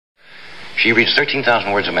She reads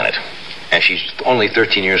 13,000 words a minute, and she's only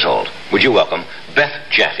 13 years old. Would you welcome Beth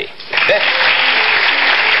Jeffre? Beth.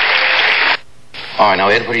 All right, now,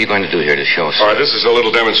 Ed, what are you going to do here to show us? All right, this is a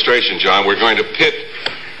little demonstration, John. We're going to pit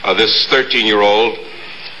this 13-year-old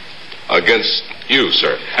against you,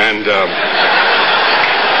 sir. And,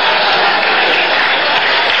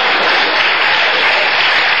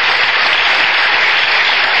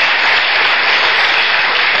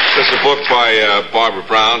 this is a book by Barbara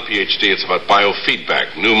Brown, Ph.D. It's about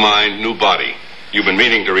biofeedback, new mind, new body. You've been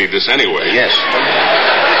meaning to read this anyway. Yes.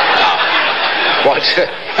 What?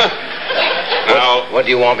 What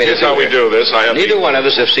do you want me to do? Here's how we do this. Neither one of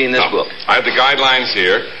us have seen this book. I have the guidelines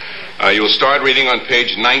here. You'll start reading on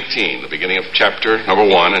page 19, the beginning of chapter number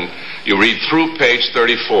 1, and you read through page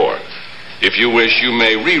 34. If you wish, you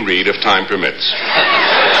may reread if time permits.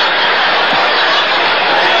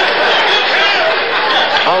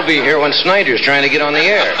 I'll be here when Snyder's trying to get on the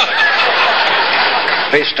air.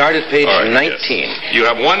 Start at page 19. Yes. You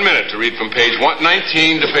have 1 minute to read from page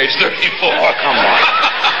 19 to page 34. Oh, come on.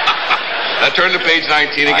 Now turn to page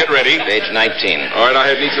 19 and get ready. Page 19. All right,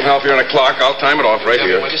 I need some help here on a clock. I'll time it off right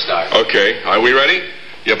here. When you start. Okay, are we ready?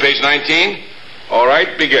 You have page 19? All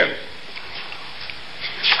right, begin.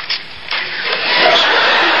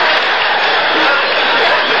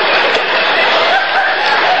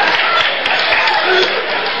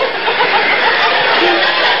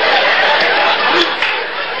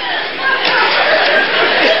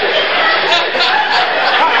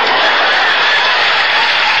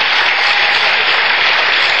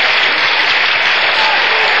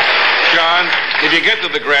 If you get to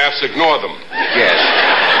the graphs, ignore them. Yes.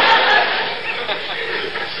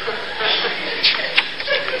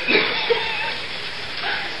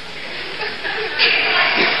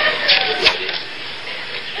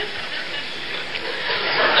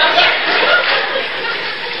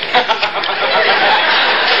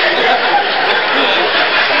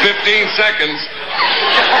 Seconds.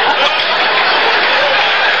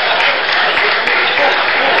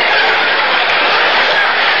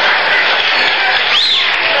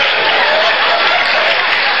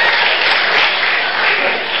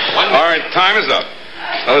 All right, time is up.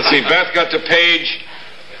 Now, let's see. Beth got to page...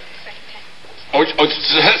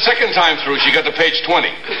 second time through, she got to page 20.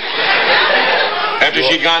 After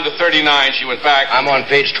she'd gone to 39, she went back. I'm on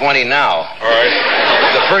page 20 now. All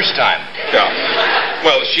right. The first time. Yeah.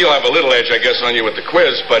 Well, she'll have a little edge, I guess, on you with the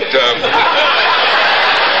quiz, but...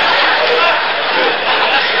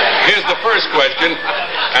 Here's the first question,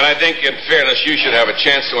 and I think, in fairness, you should have a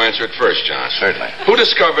chance to answer it first, John. Certainly. Who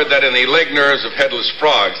discovered that in the leg nerves of headless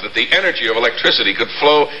frogs that the energy of electricity could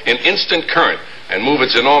flow in instant current and move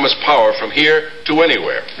its enormous power from here to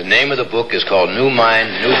anywhere? The name of the book is called New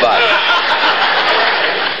Mind, New Body.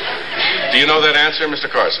 Do you know that answer, Mr.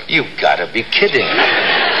 Carson? You've got to be kidding.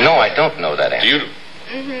 No, I don't know that answer. Do you?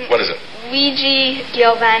 Mm-hmm. What is it? Luigi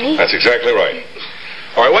Giovanni. That's exactly right.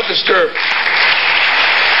 All right, what disturbed...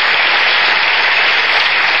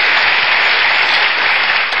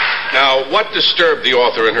 Now, what disturbed the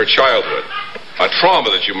author in her childhood? A trauma,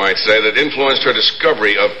 that you might say, that influenced her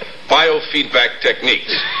discovery of biofeedback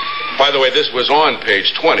techniques. By the way, this was on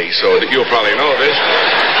page 20, so that you'll probably know this.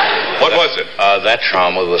 What was it? That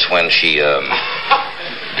trauma was when she,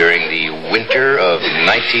 during the winter of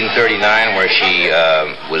 1939, where she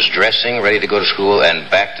was dressing, ready to go to school, and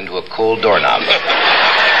backed into a cold doorknob.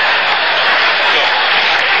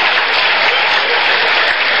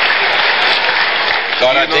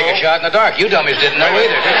 Thought I'd take a shot in the dark. You dummies didn't know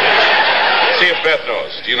either, did you? See if Beth knows.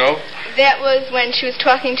 Do you know? That was when she was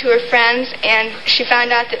talking to her friends, and she found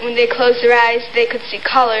out that when they closed their eyes, they could see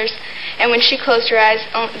colors. And when she closed her eyes,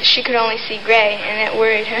 she could only see gray, and it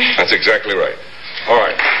worried her. That's exactly right. All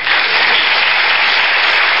right.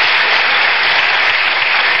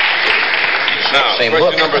 Now, Same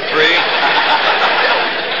question book. number 3.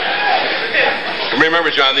 Remember,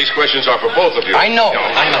 John, these questions are for both of you. I know.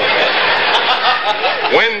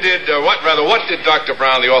 What did Dr.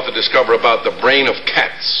 Brown, the author, discover about the brain of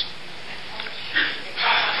cats?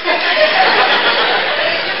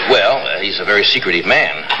 Well, he's a very secretive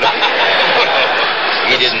man. He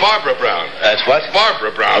That's didn't... Barbara Brown. That's what?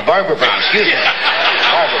 Barbara Brown. Barbara Brown, excuse me.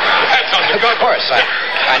 Barbara Brown. That's on the cover. Of course,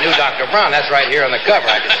 I knew Dr. Brown. That's right here on the cover.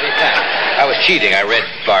 I could see that. I was cheating. I read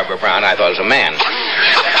Barbara Brown. I thought it was a man.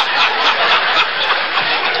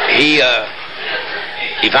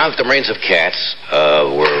 He found that the brains of cats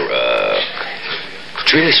were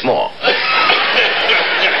extremely small.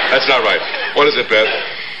 That's not right. What is it, Beth?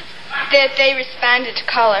 That they responded to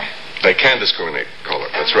color. They can discriminate color.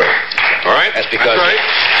 That's right. All right? That's because... That's right.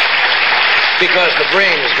 because the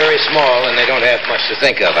brain is very small and they don't have much to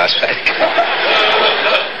think of outside the car.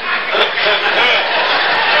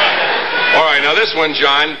 All right, now this one,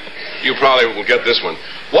 John, you probably will get this one.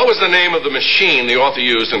 What was the name of the machine the author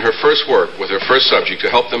used in her first work with her first subject to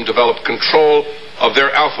help them develop control of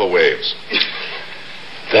their alpha waves?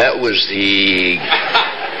 That was the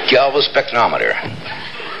galvanospectrometer.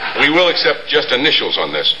 We will accept just initials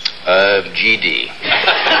on this. GD.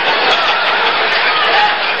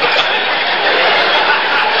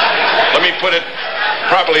 Let me put it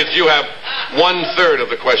properly that you have 1/3 of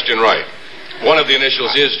the question right. One of the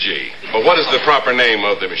initials is G. But what is the proper name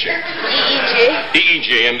of the machine? EEG.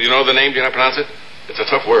 EEG. And do you know the name? Do you know how to pronounce it? It's a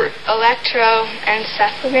tough word.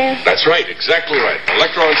 Electroencephalogram. That's right. Exactly right.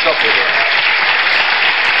 Electroencephalogram.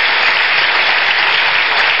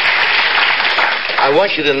 I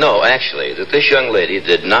want you to know, actually, that this young lady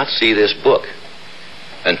did not see this book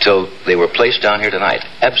until they were placed down here tonight.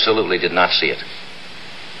 Absolutely did not see it.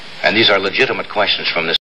 And these are legitimate questions from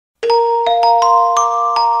this.